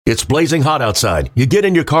It's blazing hot outside. You get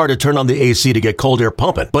in your car to turn on the AC to get cold air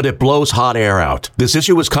pumping, but it blows hot air out. This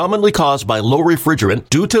issue is commonly caused by low refrigerant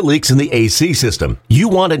due to leaks in the AC system. You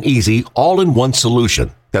want an easy, all-in-one solution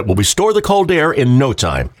that will restore the cold air in no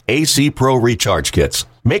time. AC Pro Recharge Kits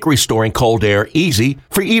make restoring cold air easy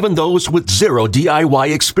for even those with zero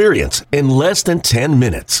DIY experience in less than 10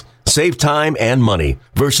 minutes. Save time and money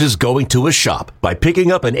versus going to a shop by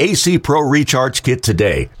picking up an AC Pro Recharge Kit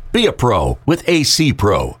today. Be a pro with AC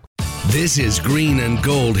Pro. This is Green and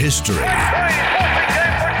Gold history.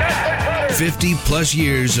 50 plus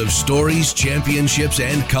years of stories, championships,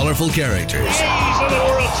 and colorful characters. A's are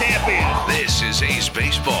the world champions. This is A's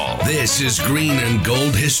baseball. This is Green and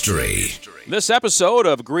Gold history. This episode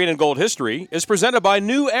of Green and Gold History is presented by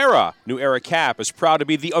New Era. New Era Cap is proud to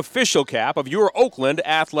be the official cap of your Oakland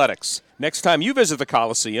Athletics. Next time you visit the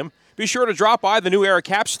Coliseum, be sure to drop by the New Era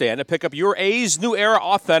Cap stand and pick up your A's New Era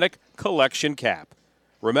Authentic Collection Cap.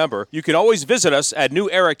 Remember, you can always visit us at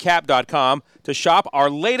neweracap.com to shop our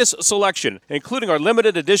latest selection, including our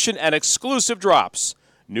limited edition and exclusive drops.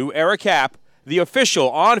 New Era Cap, the official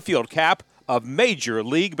on-field cap of Major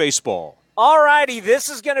League Baseball. All righty, this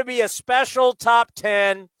is going to be a special top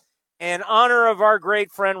 10 in honor of our great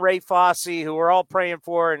friend Ray Fosse, who we're all praying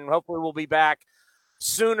for, and hopefully we'll be back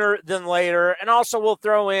sooner than later. And also we'll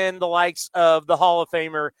throw in the likes of the Hall of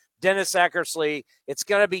Famer Dennis Eckersley. It's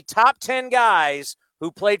going to be top 10 guys who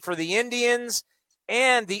played for the Indians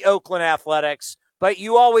and the Oakland Athletics, but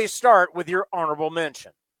you always start with your honorable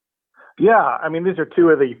mention. Yeah, I mean, these are two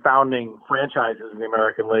of the founding franchises in the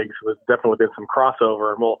American League, so there's definitely been some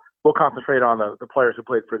crossover, and we'll concentrate on the players who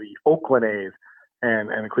played for the Oakland A's and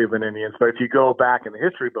the Cleveland Indians. But if you go back in the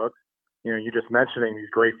history books, you know, you're just mentioning these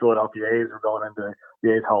great Philadelphia A's are going into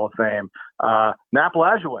the A's Hall of Fame. Nap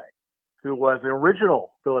Lajoie, who was the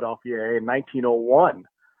original Philadelphia A in 1901.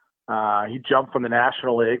 He jumped from the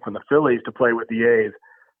National League, from the Phillies, to play with the A's.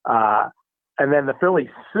 And then the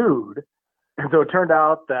Phillies sued. And so it turned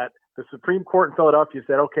out that the Supreme Court in Philadelphia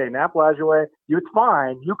said, okay, Nap Lajoie, it's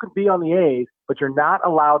fine. You can be on the A's, but you're not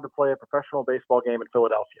allowed to play a professional baseball game in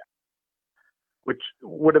Philadelphia, which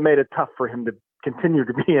would have made it tough for him to continue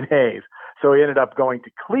to be an A's. So he ended up going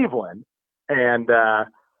to Cleveland, and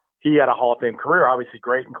he had a Hall of Fame career, obviously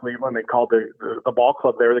great in Cleveland. They called the ball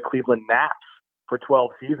club there the Cleveland Naps for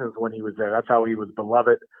 12 seasons when he was there. That's how he was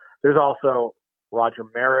beloved. There's also Roger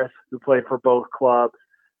Maris, who played for both clubs.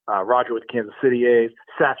 Roger with the Kansas City A's,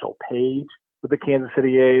 Satchel Paige with the Kansas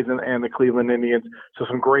City A's and the Cleveland Indians. So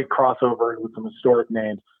some great crossover with some historic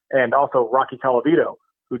names. And also Rocky Colavito,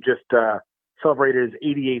 who just celebrated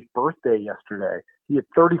his 88th birthday yesterday. He had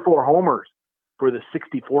 34 homers for the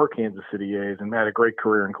 64 Kansas City A's and had a great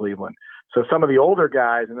career in Cleveland. So some of the older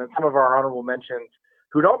guys, and then some of our honorable mentions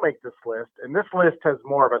who don't make this list, and this list has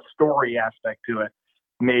more of a story aspect to it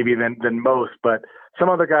maybe than most, but some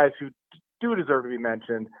other guys who do deserve to be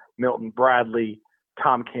mentioned: Milton Bradley,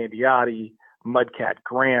 Tom Candiotti, Mudcat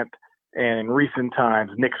Grant, and in recent times,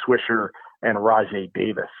 Nick Swisher and Rajay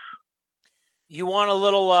Davis. You want a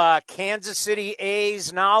little Kansas City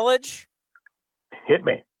A's knowledge? Hit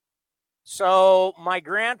me. So my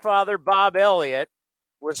grandfather, Bob Elliott,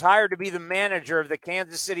 was hired to be the manager of the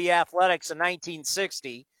Kansas City Athletics in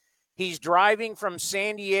 1960. He's driving from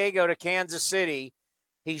San Diego to Kansas City.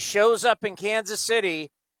 He shows up in Kansas City,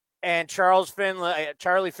 and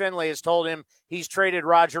Charlie Finley has told him he's traded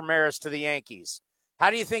Roger Maris to the Yankees.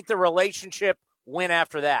 How do you think the relationship went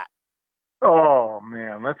after that? Oh,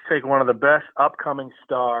 man, let's take one of the best upcoming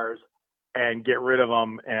stars and get rid of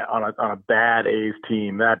them on a bad A's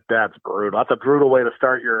team. That's brutal. That's a brutal way to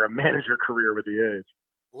start your manager career with the A's.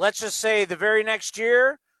 Let's just say the very next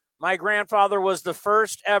year, my grandfather was the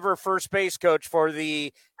first ever first base coach for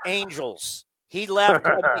the Angels. He left.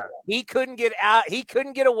 He couldn't get out. He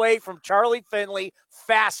couldn't get away from Charlie Finley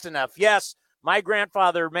fast enough. Yes, my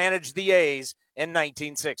grandfather managed the A's in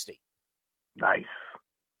 1960. Nice.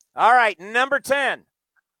 All right, number 10.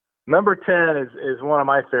 Number 10 is one of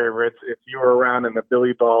my favorites. If you were around in the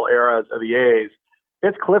Billy Ball eras of the A's,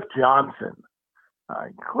 it's Cliff Johnson.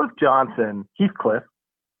 Cliff Johnson, Heathcliff,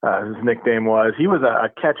 his nickname was. He was a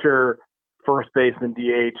catcher, first baseman,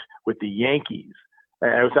 DH with the Yankees.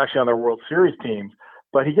 And it was actually on their World Series teams.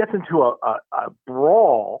 But he gets into a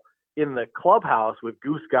brawl in the clubhouse with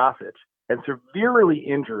Goose Gossage and severely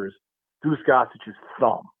injures Goose Gossage's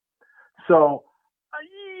thumb. So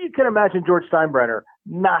you can imagine George Steinbrenner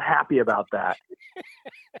not happy about that.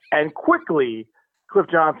 And quickly, Cliff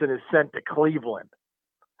Johnson is sent to Cleveland.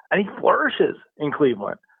 And he flourishes in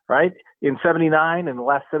Cleveland, right? In 79, in the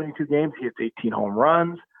last 72 games, he hits 18 home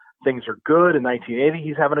runs. Things are good. In 1980,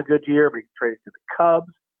 he's having a good year, but he's traded to the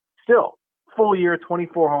Cubs. Still, full year,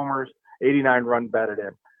 24 homers, 89 runs batted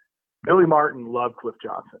in. Billy Martin loved Cliff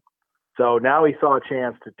Johnson. So now he saw a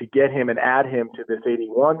chance to get him and add him to this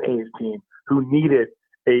 81 A's team who needed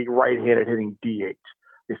a right-handed hitting DH.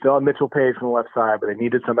 They still had Mitchell Page from the left side, but they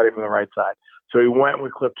needed somebody from the right side. So he went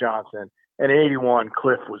with Cliff Johnson. And in 81,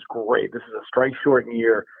 Cliff was great. This is a strike-shortened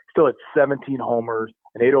year. Still had 17 homers,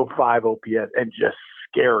 an 805 OPS, and just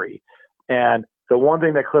scary. And the one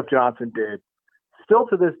thing that Cliff Johnson did, still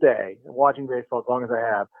to this day, watching baseball as long as I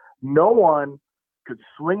have, no one could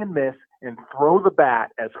swing and miss and throw the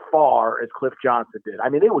bat as far as Cliff Johnson did. I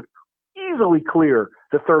mean, they would easily clear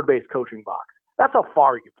the third base coaching box. That's how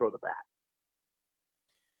far he could throw the bat.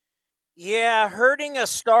 Yeah, hurting a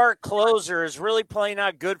star closer is really probably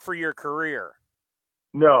not good for your career.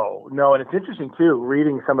 No, and it's interesting, too,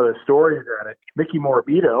 reading some of the stories at it. Mickey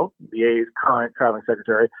Morabito, the A's current traveling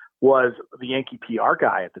secretary, was the Yankee PR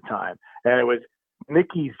guy at the time. And it was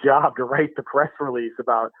Mickey's job to write the press release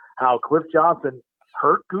about how Cliff Johnson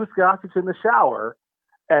hurt Goose Gossage in the shower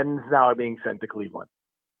and is now being sent to Cleveland.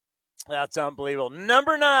 That's unbelievable.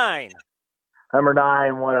 Number 9. Number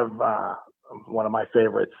 9, one of my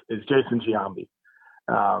favorites, is Jason Giambi.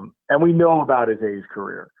 And we know about his A's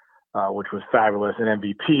career, which was fabulous. An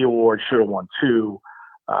MVP award, should have won 2.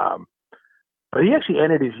 But he actually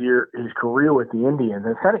ended his career with the Indians.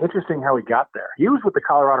 And it's kind of interesting how he got there. He was with the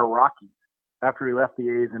Colorado Rockies after he left the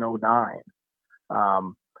A's in 2009.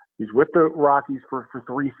 He's with the Rockies for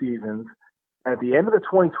 3 seasons. And at the end of the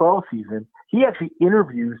 2012 season, he actually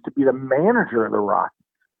interviews to be the manager of the Rockies,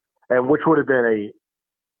 and which would have been a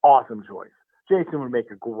awesome choice. Jason would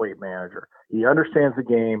make a great manager. He understands the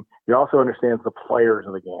game. He also understands the players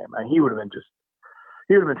of the game. And he would have been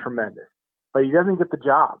tremendous. But he doesn't get the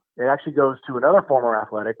job. It actually goes to another former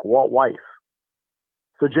Athletic, Walt Weiss.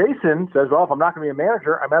 So Jason says, well, if I'm not going to be a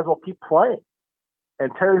manager, I might as well keep playing.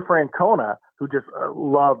 And Terry Francona, who just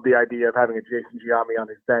loved the idea of having a Jason Giambi on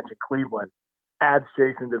his bench in Cleveland, adds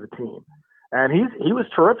Jason to the team. And he was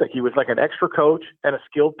terrific. He was like an extra coach and a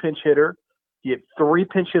skilled pinch hitter. He had 3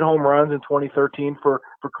 pinch hit home runs in 2013 for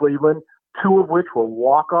Cleveland, 2 of which were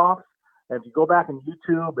walk-offs. And if you go back on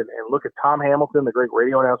YouTube and look at Tom Hamilton, the great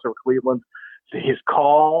radio announcer of Cleveland, his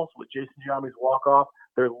calls with Jason Giambi's walk-off,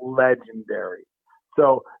 they're legendary.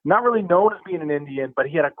 So not really known as being an Indian, but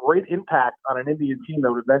he had a great impact on an Indian team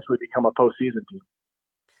that would eventually become a postseason team.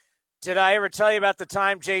 Did I ever tell you about the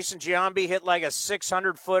time Jason Giambi hit like a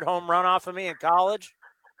 600-foot home run off of me in college?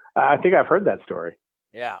 I think I've heard that story.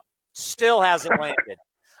 Yeah. Still hasn't landed.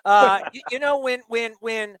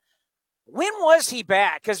 When was he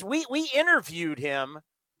back? Because we interviewed him.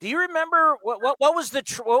 Do you remember what was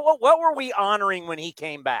what were we honoring when he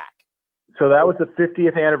came back? So that was the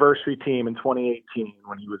 50th anniversary team in 2018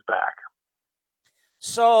 when he was back.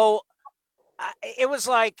 So it was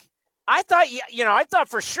like I thought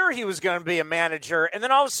for sure he was going to be a manager, and then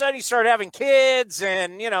all of a sudden he started having kids,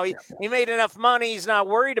 and he made enough money, he's not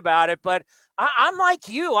worried about it. But I'm like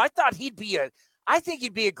you. I think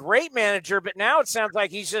he'd be a great manager, but now it sounds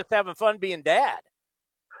like he's just having fun being dad.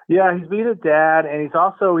 Yeah, he's being a dad, and he's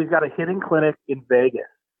got a hitting clinic in Vegas.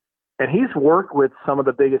 And he's worked with some of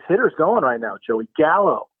the biggest hitters going right now. Joey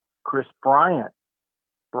Gallo, Chris Bryant,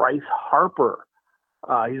 Bryce Harper.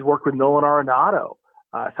 He's worked with Nolan Arenado.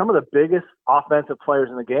 Some of the biggest offensive players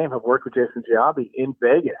in the game have worked with Jason Giambi in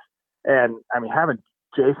Vegas. And, I mean, having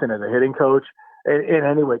Jason as a hitting coach, in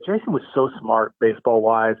any way, Jason was so smart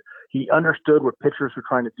baseball-wise. He understood what pitchers were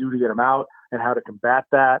trying to do to get him out and how to combat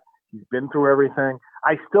that. He's been through everything.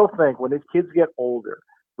 I still think when his kids get older,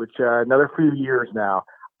 which another few years now,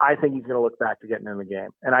 I think he's going to look back to getting in the game.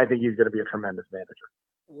 And I think he's going to be a tremendous manager.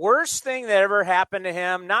 Worst thing that ever happened to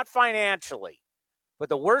him, not financially, but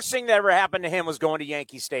the worst thing that ever happened to him was going to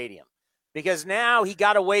Yankee Stadium. Because now he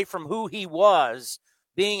got away from who he was,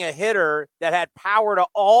 being a hitter that had power to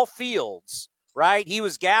all fields, right? He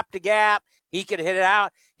was gap to gap. He could hit it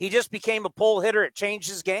out. He just became a pull hitter. It changed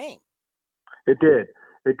his game. It did.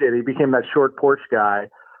 He became that short porch guy.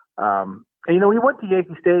 And, he went to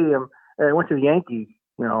Yankee Stadium and went to the Yankees.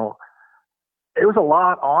 It was a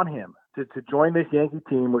lot on him to join this Yankee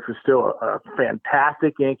team, which was still a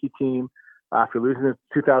fantastic Yankee team after losing the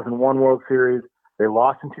 2001 World Series. They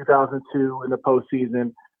lost in 2002 in the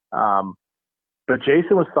postseason. But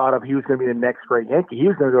Jason was thought of, he was going to be the next great Yankee. He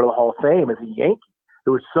was going to go to the Hall of Fame as a Yankee.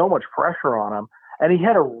 There was so much pressure on him. And he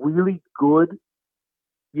had a really good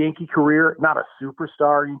Yankee career, not a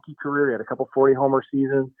superstar Yankee career. He had a couple 40-homer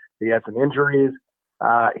seasons. He had some injuries.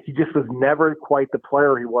 He just was never quite the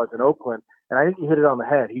player he was in Oakland. And I think he hit it on the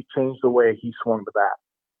head. He changed the way he swung the bat.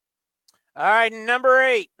 All right, number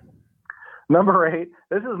 8. Number 8,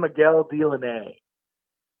 this is Miguel Delaney.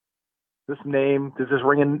 This name, does this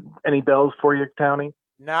ring any bells for you, Townie?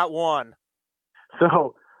 Not one.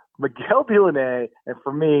 So Miguel Delaney, and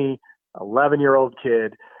for me, 11-year-old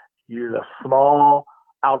kid, he was a small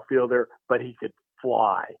outfielder, but he could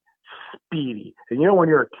fly, speedy. And when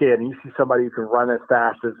you're a kid and you see somebody who can run as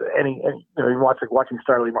fast as any you watching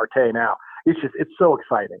Starling Marte now, it's so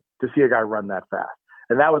exciting to see a guy run that fast.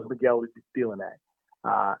 And that was Miguel Delaney.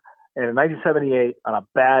 And in 1978, on a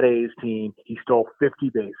bad A's team, he stole 50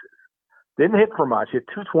 bases. Didn't hit for much. He hit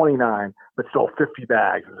 229, but stole 50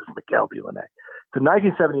 bags. And this is Miguel Delaney. So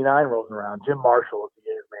 1979 rolls around. Jim Marshall is the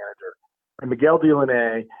A's manager. And Miguel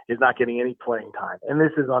Delaney is not getting any playing time. And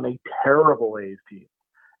this is on a terrible A's team.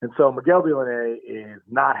 And so Miguel Delaney is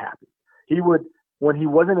not happy. When he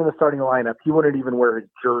wasn't in the starting lineup, he wouldn't even wear his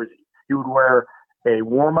jersey. He would wear a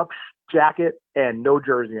warm-up jacket and no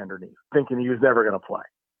jersey underneath, thinking he was never going to play.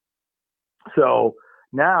 So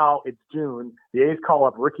now it's June. The A's call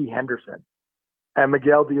up Ricky Henderson. And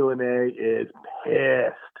Miguel Delaney is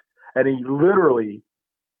pissed. And he literally,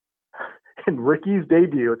 in Ricky's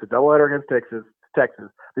debut, it's a doubleheader against Texas,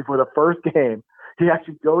 before the first game, he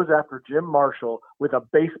actually goes after Jim Marshall with a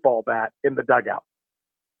baseball bat in the dugout.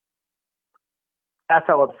 That's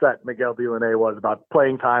how upset Miguel Delaney was about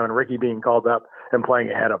playing time and Ricky being called up and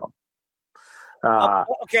playing ahead of him.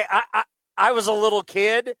 Okay, I was a little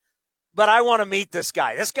kid, but I want to meet this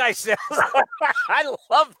guy. This guy says, I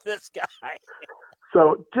love this guy.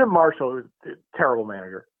 So Jim Marshall was a terrible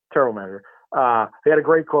manager. He had a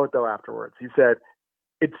great quote, though, afterwards. He said,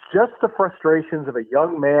 "It's just the frustrations of a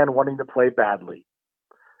young man wanting to play badly.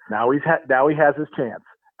 Now he has his chance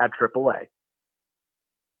at AAA."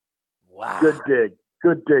 Wow.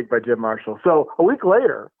 Good dig by Jim Marshall. So a week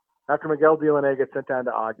later, after Miguel Delaney gets sent down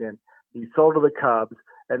to Ogden, he's sold to the Cubs,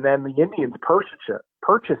 and then the Indians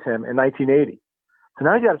purchase him in 1980. So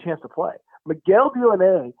now he's got a chance to play. Miguel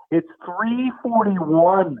Delaney hits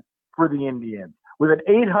 .341 for the Indians with an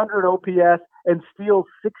 .800 OPS and steals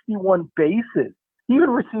 61 bases. He even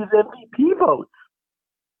receives MVP votes.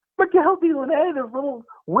 Miguel Delaney, this little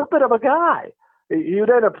whippet of a guy. He would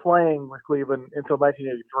end up playing with Cleveland until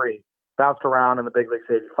 1983, bounced around in the big leagues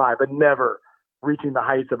 85, but never reaching the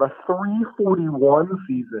heights of a .341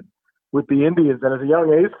 season with the Indians. And as a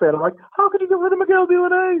young A's fan, I'm like, how could you get rid of Miguel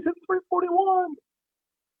Delaney? He's at .341.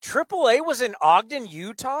 AAA was in Ogden,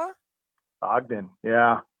 Utah? Ogden,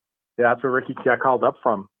 yeah. Yeah, that's where Ricky got called up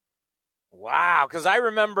from. Wow, because I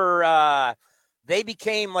remember they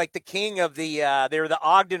became like the king of they were the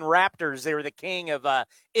Ogden Raptors. They were the king of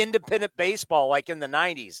independent baseball like in the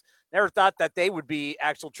 90s. Never thought that they would be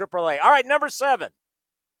actual AAA. All right, number 7.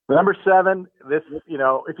 Number 7, this, if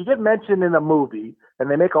you get mentioned in a movie and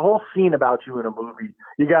they make a whole scene about you in a movie,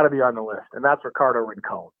 you got to be on the list, and that's Ricardo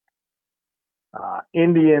Rincon.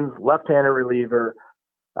 Indians, left-handed reliever,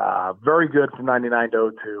 very good from 99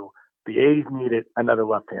 to 02. The A's needed another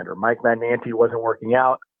left-hander. Mike Magnanti wasn't working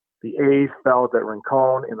out. The A's felt that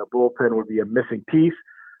Rincon in the bullpen would be a missing piece.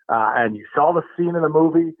 And you saw the scene in the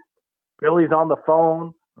movie. Billy's on the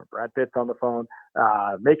phone, or Brad Pitt's on the phone,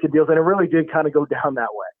 making deals. And it really did kind of go down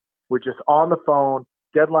that way. We're just on the phone.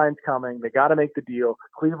 Deadline's coming. They got to make the deal.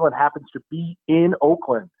 Cleveland happens to be in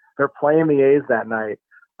Oakland. They're playing the A's that night.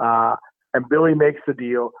 And Billy makes the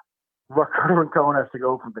deal. Ricardo Rincon has to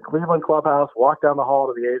go from the Cleveland clubhouse, walk down the hall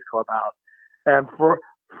to the A's clubhouse. And for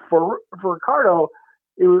Ricardo,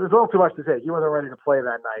 it was a little too much to take. He wasn't ready to play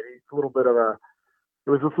that night. It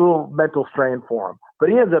was this little mental strain for him. But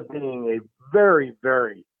he ends up being a very,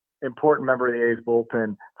 very important member of the A's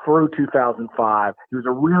bullpen through 2005. He was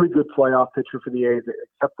a really good playoff pitcher for the A's,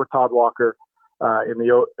 except for Todd Walker in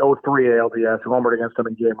the 03 ALDS, who homered against him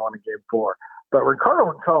in Game 1 and Game 4. But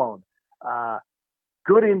Ricardo Rincon,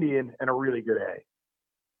 good Indian and a really good A.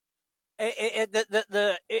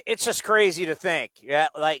 It's just crazy to think,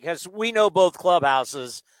 because we know both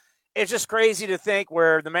clubhouses. It's just crazy to think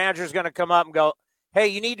where the manager's going to come up and go, "Hey,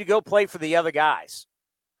 you need to go play for the other guys,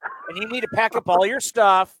 and you need to pack up all your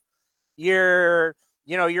stuff, your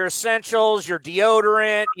essentials, your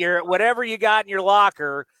deodorant, your whatever you got in your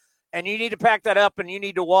locker, and you need to pack that up, and you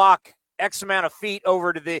need to walk X amount of feet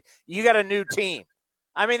over to you got a new team."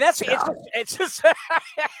 I mean, it's just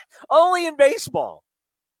only in baseball.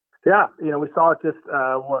 Yeah, we saw it just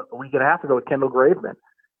a week and a half ago with Kendall Graveman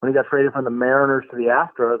when he got traded from the Mariners to the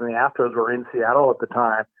Astros, and the Astros were in Seattle at the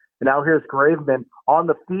time. And now here's Graveman on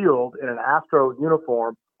the field in an Astros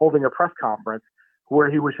uniform holding a press conference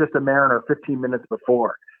where he was just a Mariner 15 minutes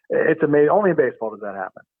before. It's amazing. Only in baseball does that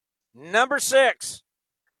happen. Number 6,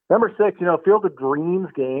 Field of Dreams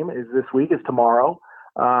game is this week, is tomorrow.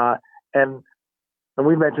 And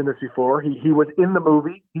we mentioned this before. He was in the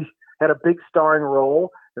movie. had a big starring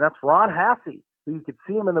role, and that's Ron Hassey. You could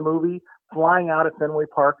see him in the movie flying out at Fenway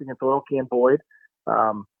Park against Oakland and Boyd.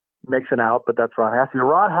 Mixing out, but that's Ron Hassey.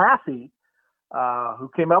 Ron Hassey, who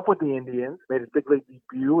came up with the Indians, made his big league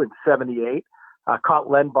debut in '78, caught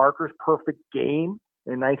Len Barker's perfect game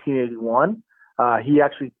in 1981. He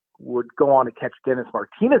actually would go on to catch Dennis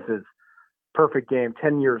Martinez's perfect game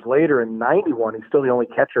 10 years later in '91. He's still the only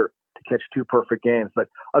catcher to catch 2 perfect games. But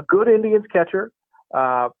a good Indians catcher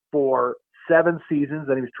for 7 seasons,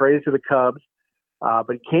 and he was traded to the Cubs. But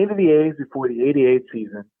he came to the A's before the '88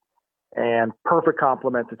 season, and perfect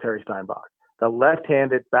complement to Terry Steinbach, the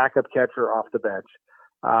left-handed backup catcher off the bench.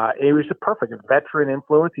 He was a perfect veteran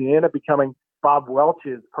influence. He ended up becoming Bob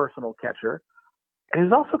Welch's personal catcher. And he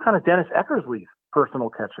was also kind of Dennis Eckersley's personal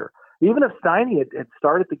catcher. Even if Steiny had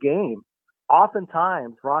started the game,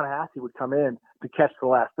 oftentimes Ron Hassey would come in to catch the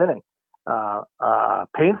last inning.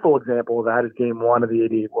 Painful example of that is Game 1 of the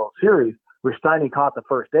 '88 World Series, where Steiny caught the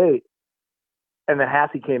first 8, and then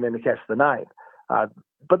Hassey came in to catch the 9th.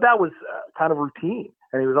 But that was kind of routine,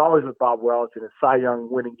 and he was always with Bob Welch in his Cy Young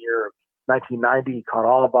winning year of 1990. He caught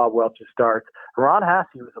all of Bob Welch's starts. Ron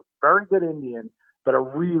Hassey was a very good Indian, but a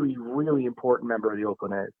really, really important member of the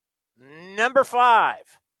Oakland A's. Number 5.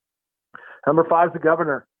 Number 5 is the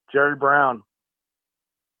governor, Jerry Brown.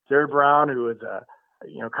 Jerry Brown, who is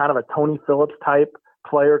kind of a Tony Phillips type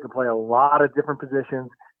player, could play a lot of different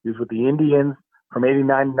positions. He was with the Indians from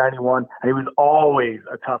 '89 to '91, and he was always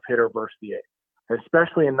a tough hitter versus the A's,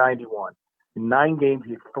 especially in '91. In 9 games,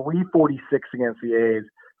 he had 346 against the A's,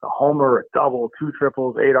 a homer, a double, 2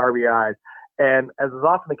 triples, 8 RBIs. And as is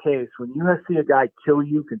often the case, when you see a guy kill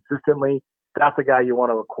you consistently, that's a guy you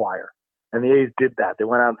want to acquire. And the A's did that. They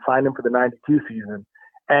went out and signed him for the '92 season,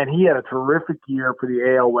 and he had a terrific year for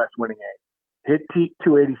the AL West winning A's. Hit peak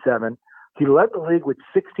 287. He led the league with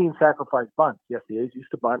 16 sacrifice bunts. Yes, the A's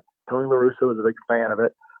used to bunt. Tony La Russa was a big fan of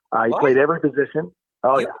it. He played every position.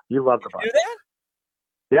 Oh, yeah. He loved the bunt. Do that?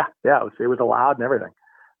 Yeah. It was allowed and everything.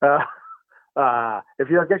 If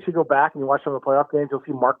you actually go back and you watch some of the playoff games, you'll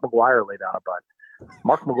see Mark McGwire lay down a bunt.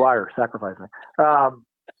 Mark McGwire sacrificing.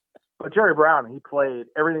 But Jerry Brown, he played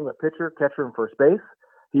everything but pitcher, catcher, and first base.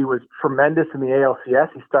 He was tremendous in the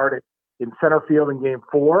ALCS. He started in center field in Game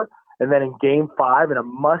 4. And then in Game 5, in a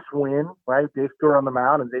must-win, right, Dave Stewart on the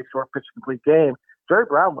mound and Dave Stewart pitched a complete game, Jerry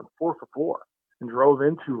Brown went 4 for 4 and drove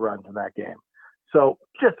in 2 runs in that game. So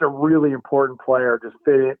just a really important player, just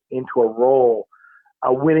fit into a role,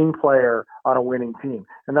 a winning player on a winning team.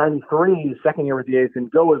 In '93, his second year with the A's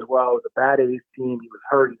didn't go as well. It was a bad A's team. He was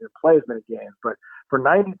hurt. He didn't play as many games. But for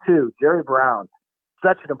 '92, Jerry Brown,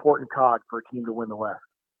 such an important cog for a team to win the West.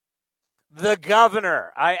 The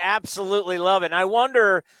governor. I absolutely love it. And I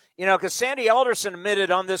wonder, because Sandy Alderson admitted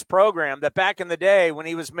on this program that back in the day when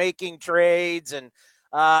he was making trades and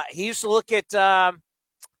he used to look at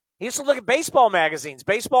baseball magazines,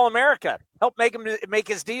 Baseball America, help make him make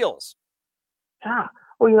his deals. Yeah.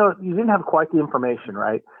 Well, you didn't have quite the information,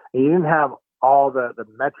 right? And you didn't have all the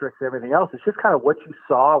metrics and everything else. It's just kind of what you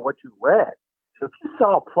saw, what you read. So if you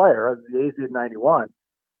saw a player, as the A's did in '91,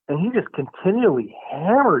 and he just continually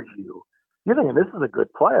hammered you, you're thinking this is a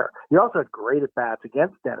good player. He also had great at-bats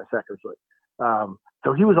against Dennis Eckersley.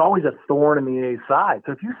 So he was always a thorn in the A's side.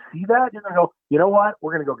 So if you see that, you're going to go, you know what?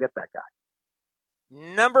 We're going to go get that guy.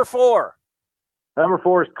 Number 4. Number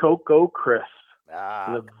 4 is Coco Chris. He's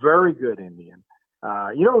a very good Indian.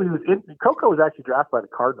 Coco was actually drafted by the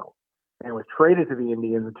Cardinals and was traded to the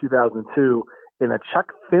Indians in 2002 in a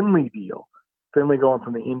Chuck Finley deal. Finley going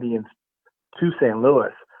from the Indians to St. Louis.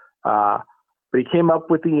 But he came up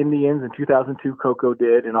with the Indians in 2002, Coco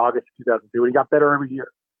did, in August of 2002, and he got better every year.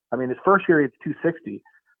 I mean, his first year he had 260.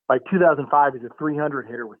 By 2005, he's a 300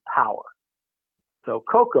 hitter with power. So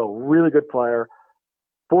Coco, really good player.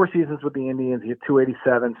 4 seasons with the Indians, he had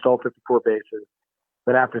 287, stole 54 bases.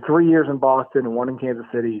 Then after 3 years in Boston and 1 in Kansas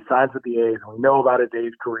City, he signs with the A's, and we know about his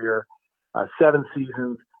A's career. 7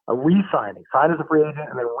 seasons, a re-signing, signed as a free agent,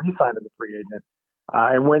 and then re-signed as a free agent.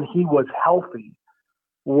 And when he was healthy,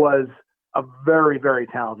 was a very, very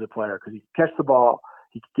talented player because he could catch the ball,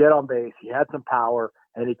 he could get on base, he had some power,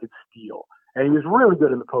 and he could steal. And he was really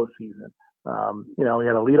good in the postseason. He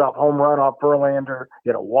had a leadoff home run off Verlander. He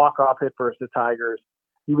had a walk-off hit versus the Tigers.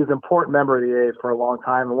 He was an important member of the A's for a long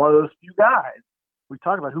time, and one of those few guys we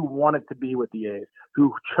talked about who wanted to be with the A's,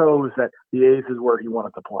 who chose that the A's is where he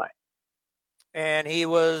wanted to play. And he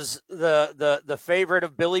was the favorite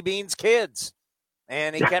of Billy Bean's kids,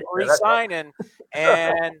 and he kept re-signing.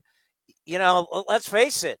 And let's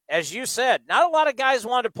face it, as you said, not a lot of guys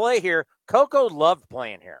wanted to play here. Coco loved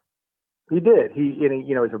playing here. He did. He's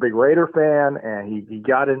a big Raider fan, and he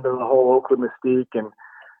got into the whole Oakland mystique. And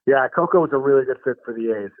Yeah, Coco was a really good fit for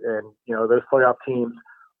the A's. And, those playoff teams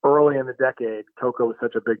early in the decade, Coco was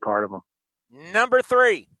such a big part of them. Number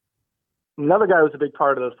 3. Another guy who was a big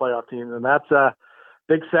part of those playoff teams, and that's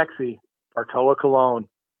Big Sexy, Bartolo Colon.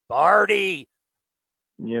 Barty.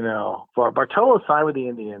 Bartolo signed with the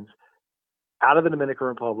Indians out of the Dominican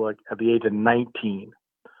Republic at the age of 19 in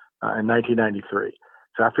 1993.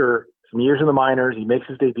 So after some years in the minors, he makes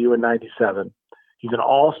his debut in 97. He's an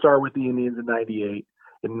all-star with the Indians in 98.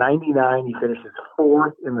 In 99, he finishes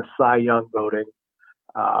 4th in the Cy Young voting.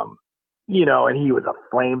 And he was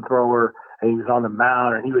a flamethrower, and he was on the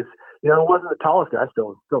mound, and he was, wasn't the tallest guy,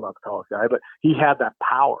 still not the tallest guy, but he had that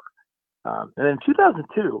power. And in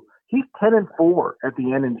 2002, he's 10-4 at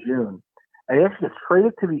the end in June, and he actually gets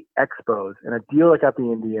traded to the Expos in a deal that got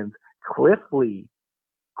the Indians Cliff Lee,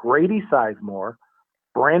 Grady Sizemore,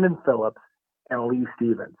 Brandon Phillips, and Lee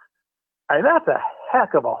Stevens. That's a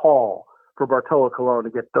heck of a haul for Bartolo Colon to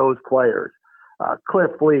get those players.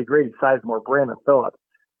 Cliff Lee, Grady Sizemore, Brandon Phillips,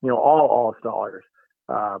 all all-stars,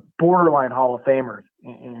 borderline Hall of Famers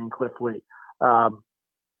in Cliff Lee.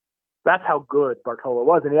 That's how good Bartolo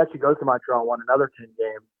was. And he actually goes to Montreal, won another 10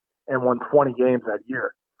 games, and won 20 games that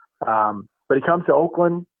year. But he comes to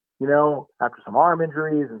Oakland, after some arm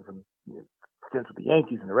injuries and some stints with the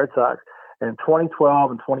Yankees and the Red Sox. And in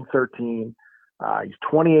 2012 and 2013, he's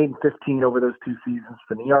 28-15 over those 2 seasons,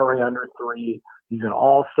 with an ERA under 3. He's an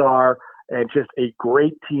all-star and just a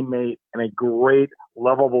great teammate and a great,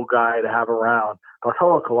 lovable guy to have around.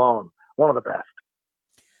 Bartolo Colon, one of the best.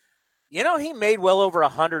 He made well over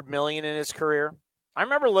 $100 million in his career. I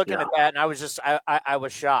remember looking at that, and I was just, I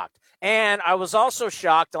was shocked. And I was also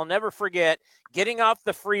shocked, I'll never forget, getting off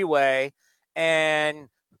the freeway and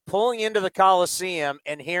pulling into the Coliseum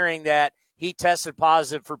and hearing that he tested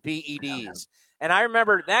positive for PEDs. And I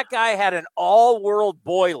remember that guy had an all-world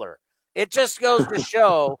boiler. It just goes to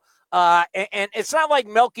show, and it's not like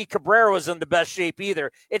Melky Cabrera was in the best shape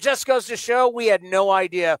either. It just goes to show we had no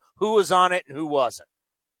idea who was on it and who wasn't.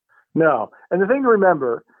 No. And the thing to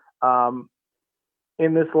remember,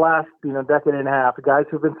 in this last decade and a half, the guys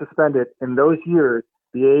who've been suspended in those years,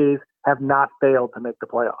 the A's have not failed to make the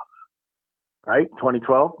playoffs. Right?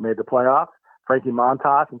 2012 made the playoffs. Frankie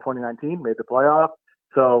Montas in 2019 made the playoffs.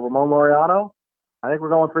 So Ramon Laureano, I think we're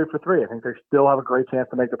going 3 for 3. I think they still have a great chance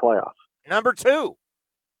to make the playoffs. Number 2.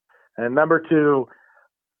 And number 2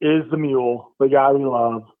 is the mule, the guy we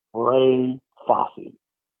love, Ray Fosse.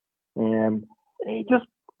 And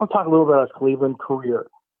I'll talk a little bit about his Cleveland career.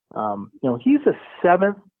 He's the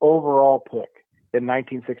 7th overall pick in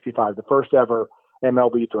 1965, the first ever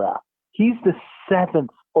MLB draft. He's the 7th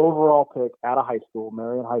overall pick out of high school,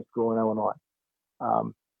 Marion High School in Illinois.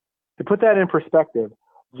 To put that in perspective,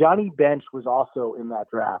 Johnny Bench was also in that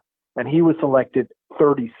draft, and he was selected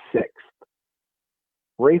 36th.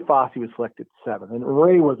 Ray Fosse was selected 7th, and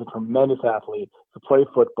Ray was a tremendous athlete to play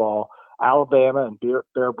football. Alabama and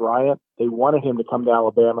Bear Bryant, they wanted him to come to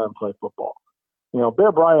Alabama and play football.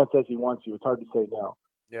 Bear Bryant says he wants you. It's hard to say no.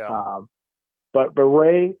 Yeah. But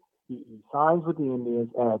Ray, he signs with the Indians,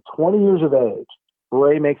 and at 20 years of age,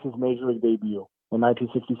 Ray makes his major league debut in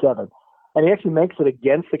 1967. And he actually makes it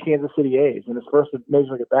against the Kansas City A's in his first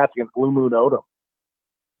major league at-bats against Blue Moon Odom.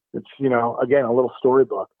 It's, again, a little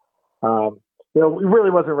storybook. He really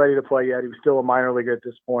wasn't ready to play yet. He was still a minor leaguer at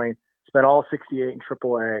this point. Spent all 68 in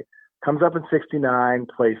AAA. Comes up in 69,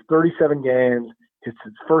 plays 37 games, hits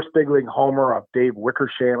his first big league homer off Dave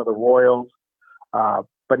Wickersham of the Royals.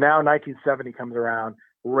 But now 1970 comes around.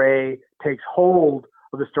 Ray takes hold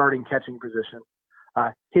of the starting catching position.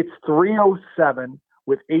 Hits 307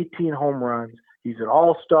 with 18 home runs. He's an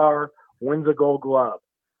all-star, wins a Gold Glove.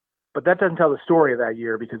 But that doesn't tell the story of that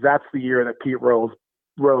year, because that's the year that Pete Rose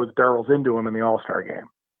barrels into him in the All-Star game.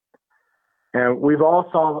 And we've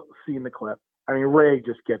all seen the clip. I mean, Ray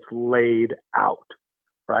just gets laid out,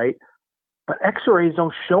 right? But X-rays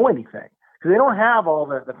don't show anything, because they don't have all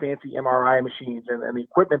the fancy MRI machines and the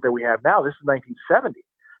equipment that we have now. This is 1970.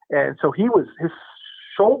 And so his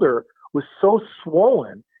shoulder was so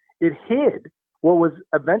swollen, it hid what was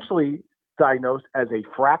eventually diagnosed as a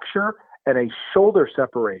fracture and a shoulder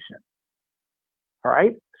separation. All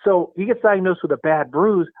right? So he gets diagnosed with a bad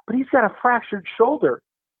bruise, but he's got a fractured shoulder.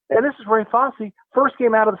 And this is Ray Fosse. First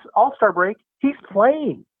game out of the All-Star break, he's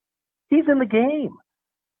playing. He's in the game.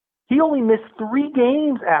 He only missed 3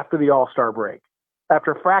 games after the All-Star break,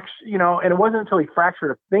 after fracture, and it wasn't until he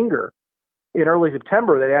fractured a finger in early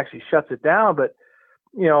September that he actually shuts it down. But,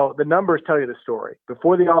 the numbers tell you the story.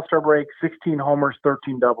 Before the All-Star break, 16 homers,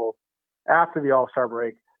 13 doubles. After the All-Star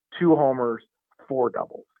break, 2 homers, 4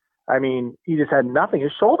 doubles. I mean, he just had nothing.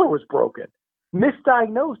 His shoulder was broken.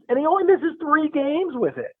 misdiagnosed, and he only misses 3 games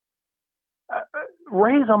with it.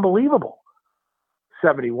 Ray's unbelievable.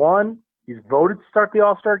 71, he's voted to start the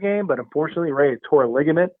All-Star game, but unfortunately Ray tore a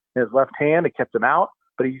ligament in his left hand. It kept him out,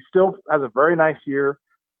 but he still has a very nice year,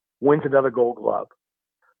 wins another Gold Glove.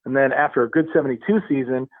 And then after a good 72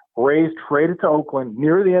 season, Ray's traded to Oakland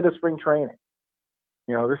near the end of spring training.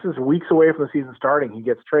 This is weeks away from the season starting. He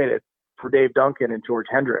gets traded for Dave Duncan and George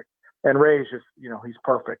Hendrick. And Ray's just, he's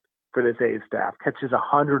perfect for this A's staff. Catches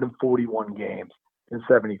 141 games in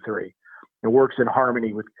 73. And works in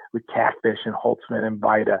harmony with Catfish and Holtzman and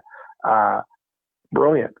Vida.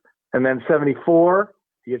 Brilliant. And then 74,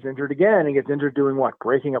 he gets injured again. He gets injured doing what?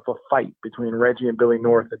 Breaking up a fight between Reggie and Billy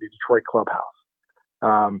North at the Detroit clubhouse.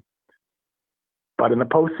 But in the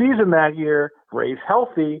postseason that year, Ray's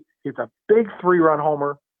healthy. He's a big 3-run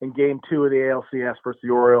homer in Game 2 of the ALCS versus the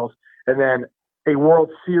Orioles. And then a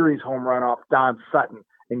World Series home run off Don Sutton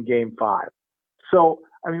in Game 5. So,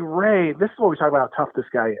 Ray, this is what we talk about how tough this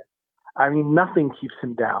guy is. Nothing keeps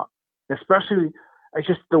him down, especially it's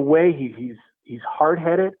just the way he's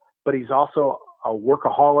hard-headed, but he's also a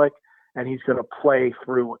workaholic, and he's going to play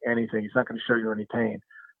through anything. He's not going to show you any pain.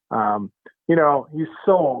 He's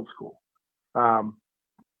so old school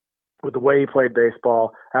with the way he played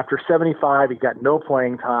baseball. After 75, he got no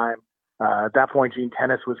playing time. At that point, Gene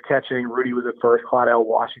Tennis was catching. Rudy was at first. Claudell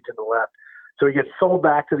Washington to left. So he gets sold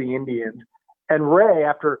back to the Indians. And Ray,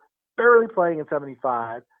 after barely playing in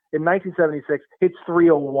 75, in 1976, hits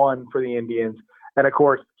 301 for the Indians. And, of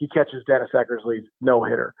course, he catches Dennis Eckersley's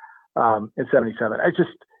no-hitter in 77.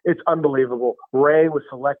 It's unbelievable. Ray was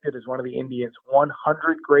selected as one of the Indians'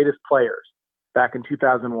 100 greatest players back in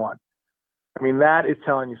 2001. That is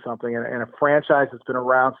telling you something. And a franchise that's been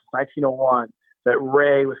around since 1901, that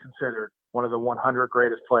Ray was considered one of the 100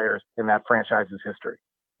 greatest players in that franchise's history.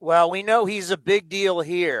 Well, we know he's a big deal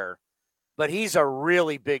here, but he's a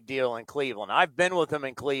really big deal in Cleveland. I've been with him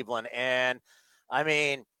in Cleveland, and,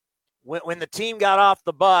 when the team got off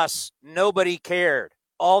the bus, nobody cared.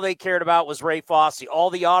 All they cared about was Ray Fosse. All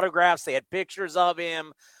the autographs, they had pictures of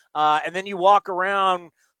him, and then you walk around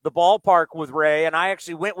the ballpark with Ray, and I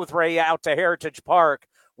actually went with Ray out to Heritage Park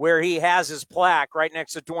where he has his plaque right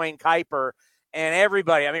next to Dwayne Kuiper, and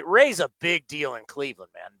everybody. Ray's a big deal in Cleveland,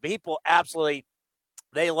 man. People absolutely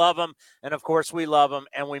 – they love him, and, of course, we love him,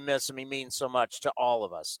 and we miss him. He means so much to all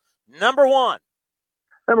of us. Number one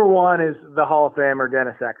is the Hall of Famer,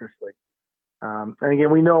 Dennis Eckersley. And, again,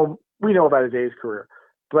 we know about his A's career,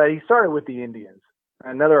 but he started with the Indians.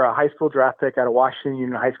 Another high school draft pick out of Washington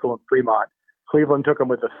Union High School in Fremont. Cleveland took him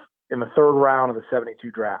in the 3rd round of the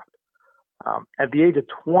 72 draft. At the age of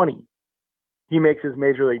 20, he makes his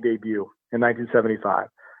Major League debut in 1975.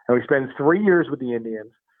 And we spend 3 years with the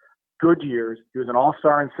Indians. Good years. He was an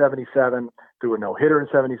all-star in 77, threw a no-hitter in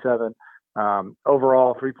 77,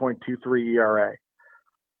 overall 3.23 ERA.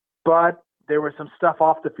 But there was some stuff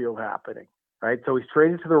off the field happening, right? So he's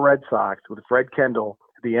traded to the Red Sox with Fred Kendall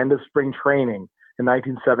at the end of spring training in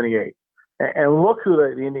 1978. And look who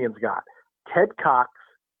the Indians got. Ted Cox,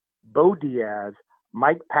 Bo Diaz,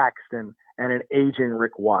 Mike Paxton, and an aging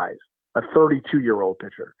Rick Wise, a 32-year-old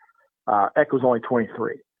pitcher. Eck was only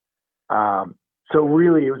 23. So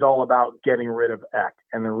really, it was all about getting rid of Eck.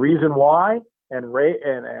 And the reason why, and Ray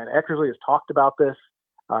and Eckersley has talked about this,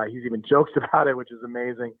 he's even joked about it, which is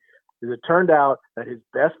amazing, is it turned out that his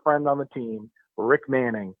best friend on the team, Rick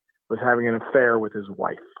Manning, was having an affair with his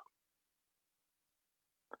wife.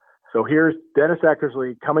 So here's Dennis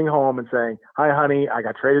Eckersley coming home and saying, "Hi, honey, I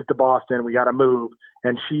got traded to Boston. We got to move."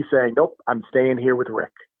 And she's saying, "Nope, I'm staying here with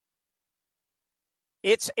Rick."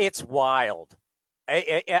 It's wild.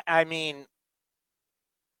 I mean,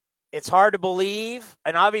 it's hard to believe.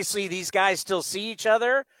 And obviously these guys still see each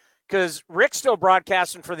other because Rick's still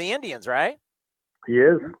broadcasting for the Indians, right? He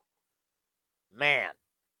is. Man.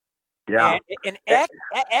 Yeah. And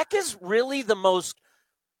Eck is really the most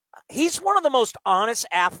 – he's one of the most honest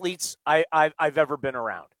athletes I've ever been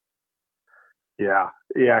around. Yeah,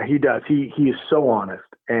 he does. He is so honest,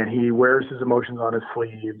 and he wears his emotions on his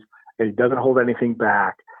sleeves, and he doesn't hold anything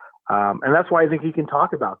back. And that's why I think he can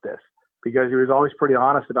talk about this, because he was always pretty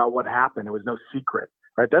honest about what happened. It was no secret,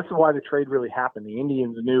 right? That's why the trade really happened. The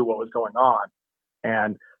Indians knew what was going on.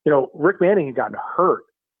 And, Rick Manning had gotten hurt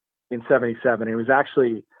in 77. He was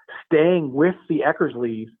actually staying with the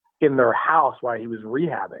Eckersleys in their house while he was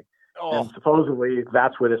rehabbing. Oh. And supposedly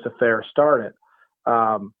that's where this affair started.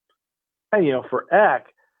 And, for Eck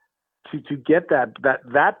to get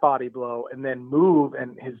that body blow and then move,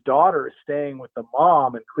 and his daughter is staying with the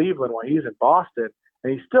mom in Cleveland while he's in Boston,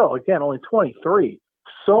 and he's still, again, only 23,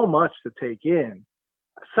 so much to take in,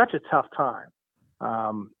 such a tough time.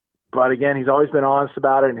 But again, he's always been honest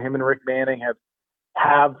about it, and him and Rick Manning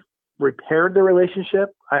have repaired the relationship.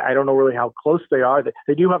 I don't know really how close they are.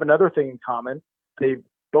 They do have another thing in common. They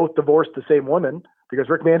both divorced the same woman, because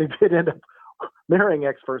Rick Manning did end up marrying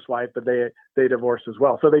ex-first wife, but they divorced as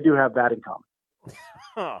well. So they do have that in common.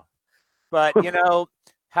 Huh. But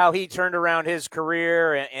how he turned around his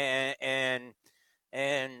career and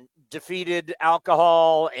defeated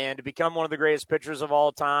alcohol and to become one of the greatest pitchers of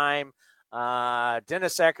all time.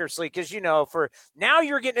 Dennis Eckersley, because for now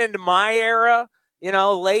you're getting into my era.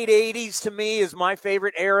 Late 80s to me is my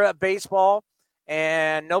favorite era of baseball,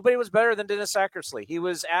 and nobody was better than Dennis Eckersley. He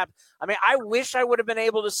was I wish I would have been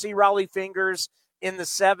able to see Raleigh Fingers in the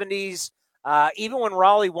 70s. Even when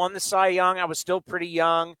Raleigh won the Cy Young, I was still pretty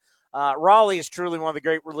young. Raleigh is truly one of the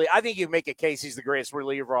great relievers. I think you can make a case he's the greatest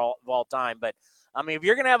reliever of all time. But, if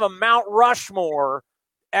you're going to have a Mount Rushmore,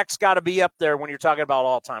 X got to be up there when you're talking about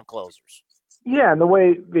all-time closers. Yeah, and the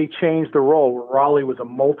way they changed the role, Raleigh was a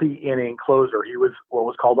multi-inning closer. He was what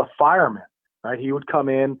was called a fireman, right? He would come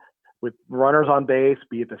in with runners on base,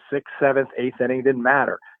 be it the 6th, 7th, 8th inning, didn't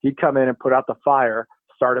matter. He'd come in and put out the fire,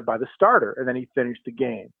 started by the starter, and then he finished the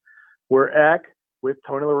game. Where Eck, with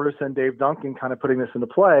Tony La Russa and Dave Duncan kind of putting this into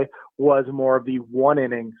play, was more of the 1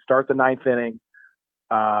 inning, start the 9th inning,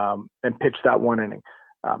 and pitch that 1 inning.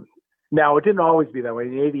 Now, it didn't always be that way.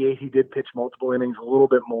 In 88, he did pitch multiple innings, a little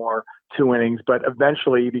bit more, 2 innings, but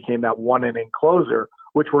eventually he became that 1 inning closer,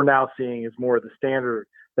 which we're now seeing is more of the standard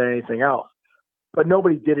than anything else. But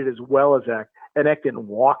nobody did it as well as Eck, and Eck didn't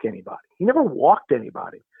walk anybody. He never walked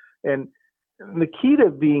anybody. And the key to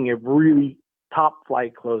being a really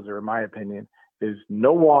top-flight closer, in my opinion, is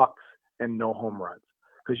no walks and no home runs.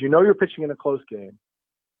 Because you're pitching in a close game.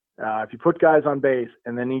 If you put guys on base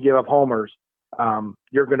and then you give up homers,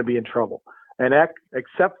 you're going to be in trouble. And Eck,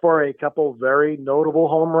 except for a couple very notable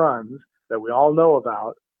home runs that we all know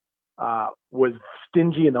about, was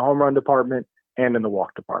stingy in the home run department and in the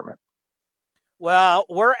walk department. Well,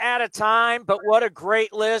 we're out of time, but what a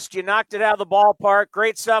great list. You knocked it out of the ballpark.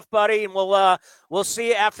 Great stuff, buddy, and we'll see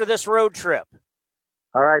you after this road trip.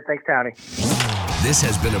 All right, thanks, Townie. This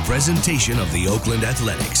has been a presentation of the Oakland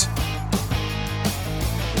Athletics.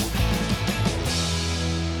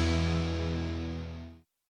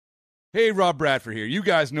 Hey, Rob Bradford here. You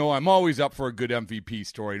guys know I'm always up for a good MVP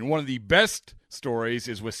story, and one of the best stories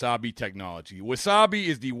is Wasabi Technology. Wasabi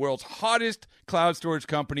is the world's hottest cloud storage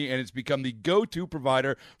company, and it's become the go-to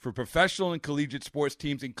provider for professional and collegiate sports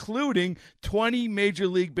teams, including 20 Major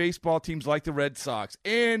League Baseball teams like the Red Sox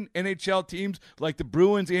and NHL teams like the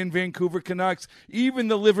Bruins and Vancouver Canucks. Even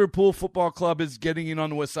the Liverpool Football Club is getting in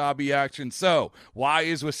on the Wasabi action. So, why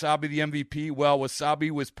is Wasabi the MVP? Well, Wasabi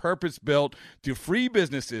was purpose-built to free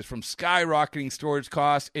businesses from skyrocketing storage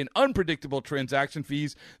costs and unpredictable transaction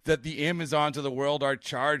fees that the Amazons of the world are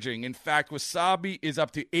charging. In fact, Wasabi is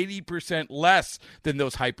up to 80% less than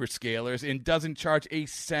those hyperscalers and doesn't charge a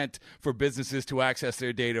cent for businesses to access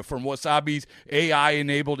their data. From Wasabi's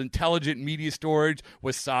AI-enabled intelligent media storage,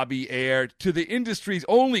 Wasabi Air, to the industry's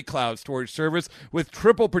only cloud storage service with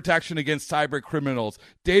triple protection against cyber criminals,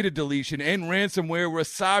 data deletion, and ransomware,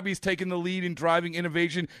 Wasabi's taken the lead in driving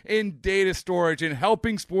innovation in data storage and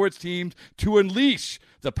helping sports teams to unleash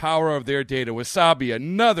the power of their data. Wasabi,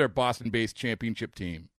 another Boston-based championship team.